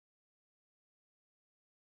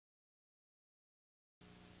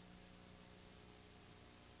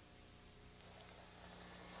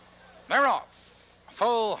They're off.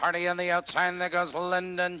 Full Hardy on the outside. There goes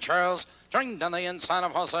Lyndon Charles. Joined on the inside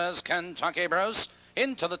of horses Kentucky Bruce.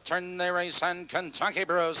 Into the turn they race, and Kentucky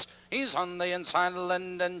Bruce, he's on the inside.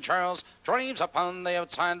 Lyndon Charles drives upon the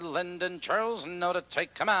outside. Lyndon Charles now to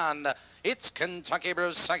take command. It's Kentucky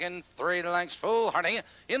Bruce second, 3 lengths. Full Hardy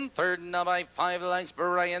in third now by 5 lengths.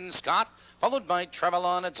 Brian Scott, followed by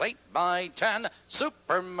Trevelyan. It's 8 by 10.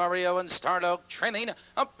 Super Mario and Stardock trailing,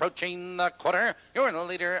 approaching the quarter. Your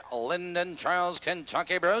leader, Lyndon Charles.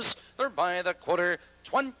 Kentucky Bruce, they're by the quarter.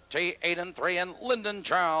 28 3, and Lyndon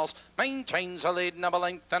Charles maintains a lead, now a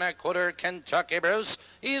length and a quarter. Kentucky Bruce,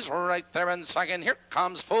 he's right there in second. Here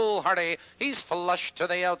comes Full Hardy, he's flush to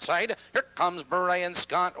the outside. Here comes Brian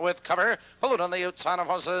Scott with cover, followed on the outside of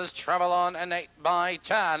horses Trevelyan and 8 by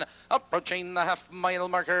 10. Approaching the half-mile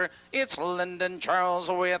marker, it's Lyndon Charles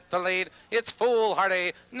with the lead. It's Full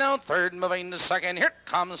Hardy, now third, moving to second. Here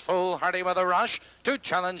comes Full Hardy with a rush to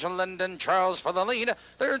challenge Lyndon Charles for the lead.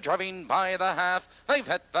 They're driving by the half. They've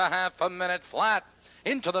hit the half a minute flat.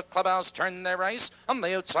 Into the clubhouse turn they race. On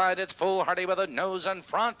the outside, it's Full Hardy with a nose in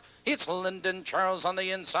front. It's Lyndon Charles on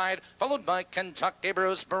the inside, followed by Kentucky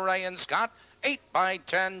Bruce, Brian Scott. 8 by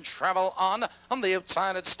 10, Travel On. On the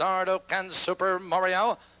outside, it's Stardock and Super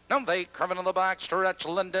Mario. Now they curve into the back stretch.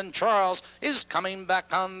 Lyndon Charles is coming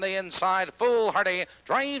back on the inside. Full Hardy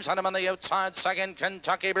drives on him on the outside. Second,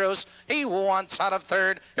 Kentucky Bruce. He wants out of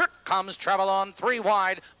third. Here comes Travel On, 3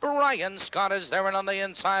 wide. Brian Scott is there, and on the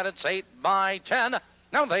inside it's 8 by 10.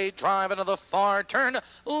 Now they drive into the far turn.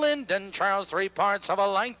 Lyndon Charles, 3 parts of a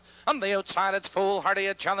length. On the outside, it's Full Hardy,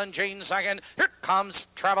 a challenging second. Here comes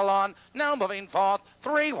Travel On, now moving forth.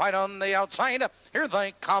 3 wide on the outside. Here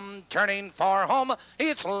they come, turning for home.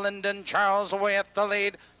 It's Lyndon Charles with the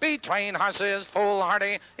lead. Between horses, Full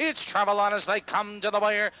Hardy. It's Travel On as they come to the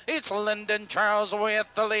wire. It's Lyndon Charles with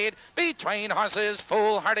the lead. Between horses,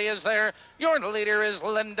 Full Hardy is there. Your leader is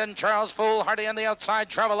Lyndon Charles. Full Hardy on the outside,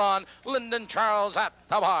 Travel On. Lyndon Charles at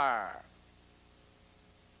the bar.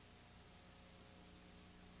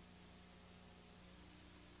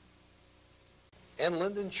 And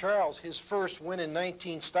Lyndon Charles, his first win in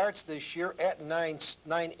 19 starts this year at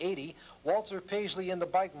 980. Walter Paisley in the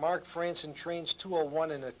bike. Mark Franson trains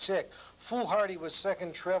 201 and a tick. Full Hardy was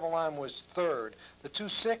second. Trevelyan was third. The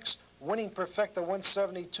 2-6 winning Perfecta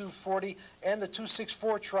 172.40, and the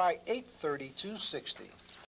 264 try 832.60.